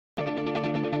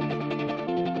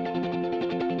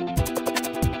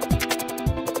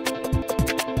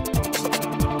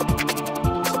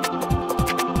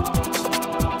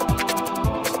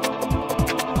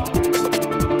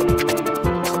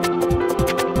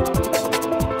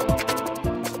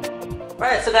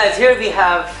Alright, so guys, here we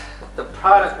have the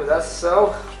product with us. So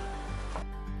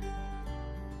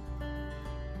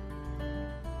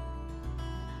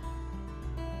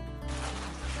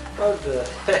what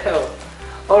the hell?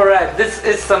 Alright, this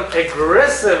is some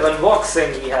aggressive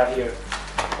unboxing we have here.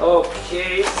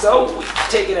 Okay, so we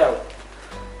take it out.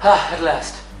 At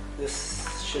last.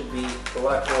 This should be a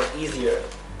lot more easier.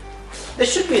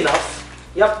 This should be enough.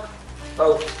 Yep.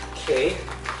 Okay.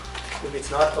 Maybe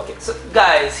it's not. Okay, so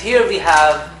guys, here we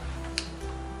have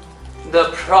the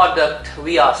product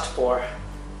we asked for.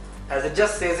 As it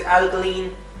just says,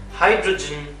 Alkaline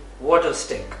Hydrogen Water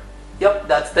Stick. Yep,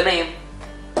 that's the name.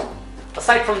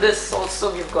 Aside from this,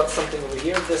 also we've got something over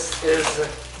here. This is,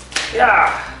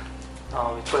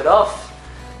 now we put it off.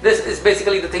 This is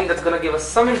basically the thing that's gonna give us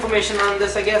some information on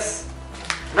this, I guess.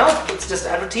 No, it's just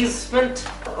advertisement.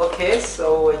 Okay,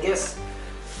 so I guess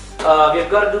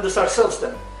we've got to do this ourselves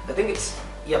then. I think it's,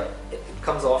 yep, it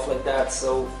comes off like that.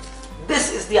 So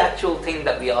this is the actual thing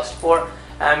that we asked for.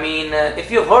 I mean,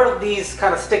 if you've heard of these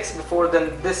kind of sticks before,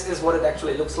 then this is what it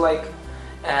actually looks like.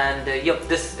 And yep,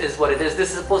 this is what it is.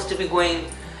 This is supposed to be going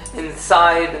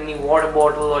inside any water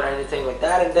bottle or anything like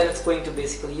that, and then it's going to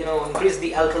basically, you know, increase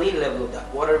the alkaline level of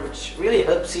that water, which really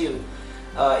helps you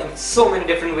in so many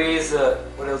different ways.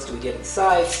 What else do we get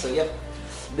inside? So yep,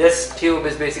 this tube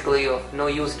is basically of no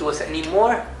use to us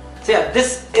anymore. So yeah,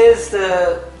 this is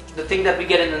the thing that we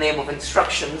get in the name of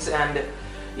instructions, and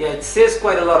yeah, it says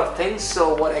quite a lot of things.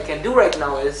 So what I can do right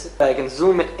now is I can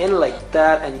zoom it in like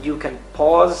that, and you can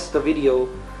pause the video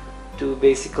to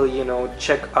basically, you know,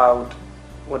 check out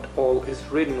what all is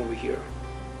written over here.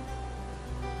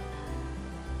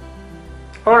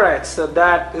 Alright, so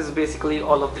that is basically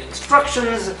all of the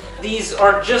instructions. These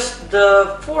are just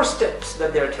the 4 steps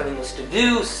that they're telling us to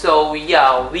do. So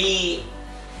yeah, we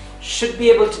should be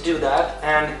able to do that,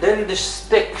 and then the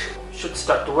stick should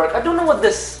start to work. I don't know what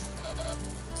this,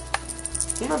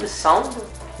 you know, this sound?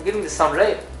 I'm getting this sound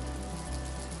right.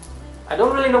 I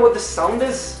don't really know what this sound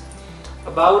is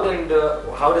about, and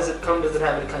how does it come. Does it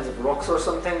have any kinds of rocks or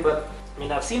something? But I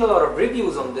mean, I've seen a lot of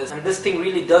reviews on this, and this thing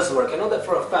really does work. I know that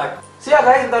for a fact. So yeah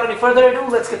guys, without any further ado,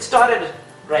 let's get started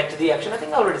right to the action. I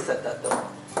think I already said that though.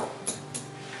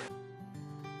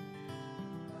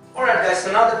 Alright guys,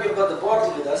 so now that we've got the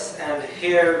bottle with us, and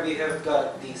here we have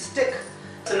got the stick.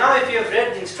 So now if you have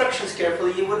read the instructions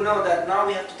carefully, you would know that now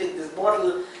we have to take this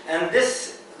bottle, and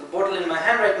this, the bottle in my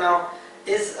hand right now,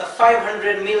 is a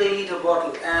 500 milliliter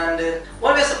bottle, and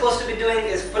what we're supposed to be doing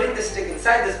is putting the stick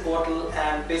inside this bottle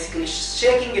and basically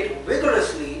shaking it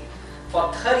vigorously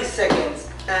for 30 seconds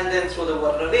and then throw the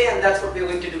water away, and that's what we're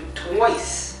going to do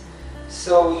twice.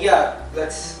 So yeah,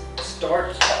 let's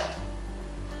start.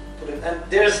 Put it, and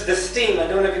there's the steam. I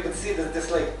don't know if you can see this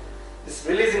like this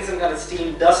releasing some kind of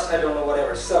steam, dust, I don't know,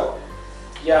 whatever. So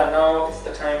yeah, now it's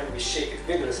the time when we shake it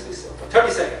vigorously. So for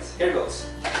 30 seconds, here goes.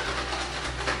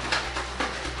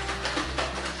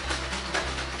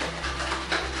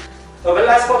 Well,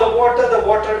 as for the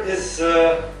water is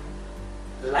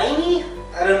limey.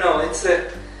 I don't know.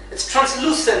 It's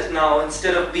translucent now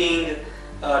instead of being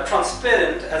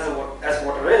transparent as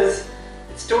water is.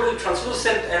 It's totally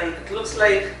translucent, and it looks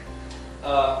like,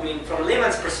 I mean, from a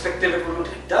layman's perspective, it would look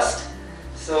like dust.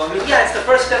 So I mean, yeah, it's the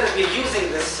first time that we're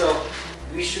using this, so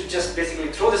we should just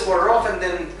basically throw this water off and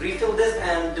then refill this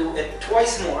and do it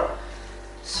twice more.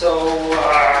 So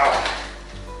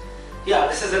yeah,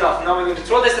 this is enough. Now we're going to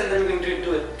throw this, and then we're going to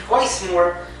do it twice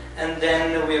more, and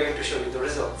then we're going to show you the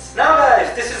results. Now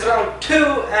guys, this is round 2,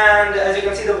 and as you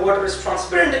can see, the water is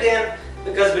transparent again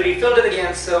because we refilled it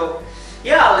again. So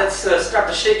yeah, let's start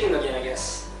the shaking again, I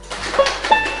guess.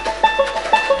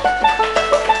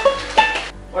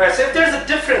 Alright, so if there's a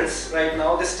difference right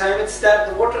now, this time it's that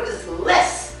the water is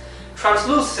less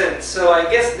translucent. So I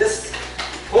guess this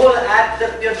whole act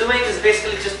that we are doing is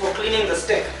basically just for cleaning the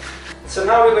stick. So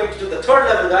now we're going to do the 3rd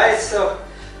level, guys. So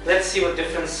let's see what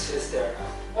difference is there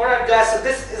now. Alright guys, so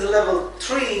this is level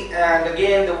 3, and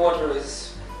again the water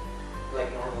is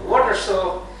like normal water.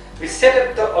 So we set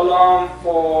up the alarm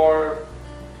for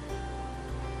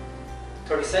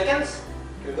 30 seconds.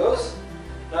 Here goes.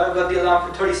 Now I've got the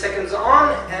alarm for 30 seconds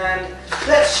on, and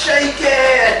let's shake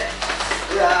it!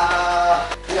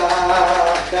 Yeah,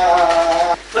 yeah,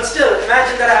 yeah. But still,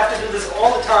 imagine that I have to do this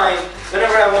all the time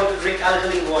whenever I want to drink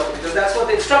alkaline water, because that's what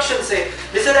the instructions say.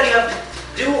 They say that you have to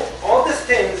do all these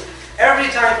things every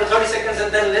time for 30 seconds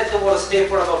and then let the water stay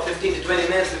for about 15 to 20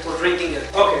 minutes before drinking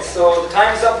it. Okay, so the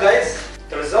time's up, guys.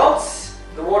 The results,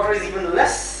 the water is even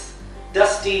less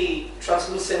dusty,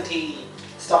 translucent-y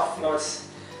stuff. Now it's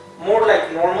more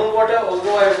like normal water,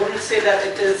 although I wouldn't say that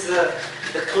it is the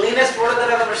cleanest water that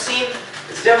I've ever seen.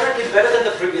 It's definitely better than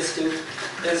the previous two.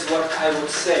 is what I would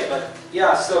say. But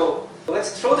yeah, so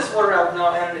let's throw this water out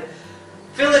now and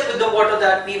fill it with the water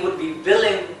that we would be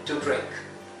willing to drink.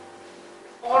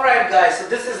 Alright guys, so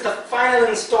this is the final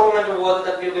installment of water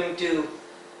that we're going to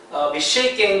be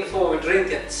shaking before we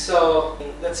drink it. So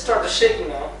let's start the shaking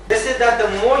now. This is that the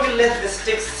more you let the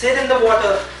stick sit in the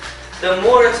water, the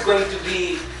more it's going to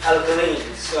be alkaline.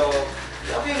 So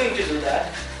now we're going to do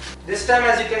that. This time,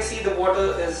 as you can see, the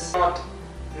water is not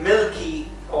milky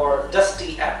or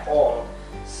dusty at all.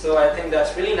 So I think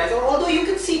that's really nice. Although you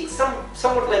can see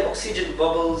somewhat like oxygen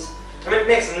bubbles. I mean, it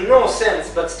makes no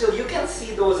sense, but still you can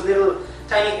see those little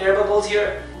tiny air bubbles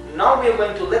here. Now we are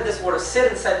going to let this water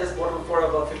sit inside this bottle for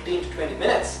about 15 to 20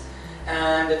 minutes.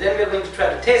 And then we're going to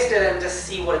try to taste it and just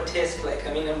see what it tastes like.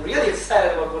 I mean, I'm really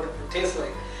excited about what it will taste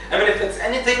like. I mean, if it's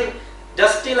anything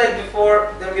dusty like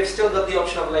before, then we've still got the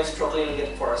option of like straw cleaning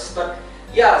it for us. But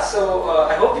yeah, so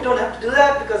I hope we don't have to do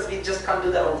that because we just can't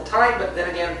do that all the time. But then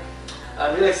again,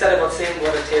 I'm really excited about seeing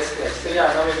what it tastes like. So yeah,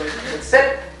 now we're going to let it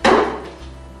sit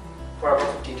for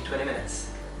about 15 to 20 minutes.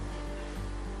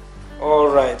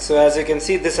 Alright, so as you can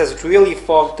see, this has really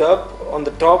fogged up on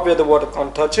the top where the water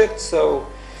can't touch it. So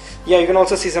yeah, you can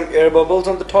also see some air bubbles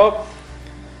on the top.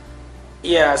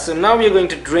 Yeah, so now we're going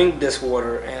to drink this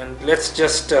water and let's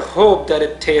just hope that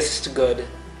it tastes good.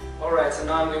 Alright, so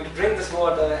now I'm going to drink this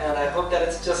water and I hope that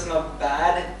it's just not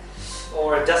bad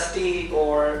or dusty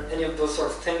or any of those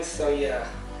sorts of things. So yeah,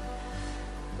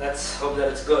 let's hope that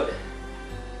it's good.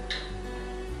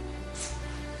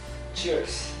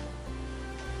 Cheers.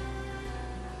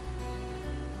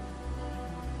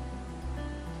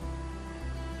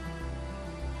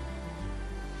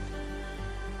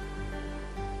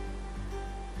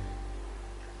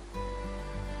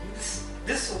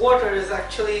 This water is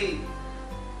actually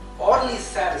oddly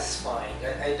satisfying.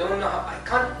 I don't know how, I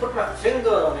can't put my finger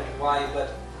on it why,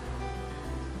 but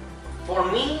for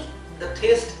me the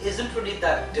taste isn't really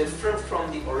that different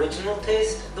from the original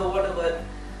taste of the water. But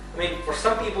I mean, for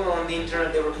some people on the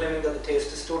internet they were claiming that the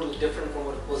taste is totally different from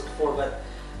what it was before, but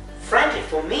frankly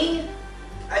for me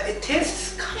it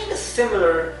tastes kind of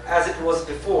similar as it was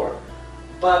before.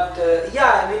 But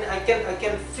yeah, I mean, I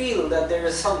can feel that there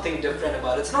is something different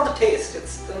about it. It's not the taste, it's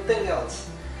something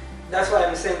else. That's why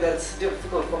I'm saying that it's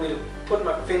difficult for me to put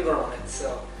my finger on it.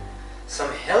 So,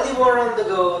 some healthy water on the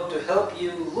go to help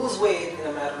you lose weight in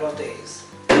a matter of days.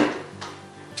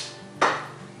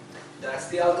 That's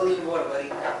the alkaline water,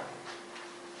 buddy.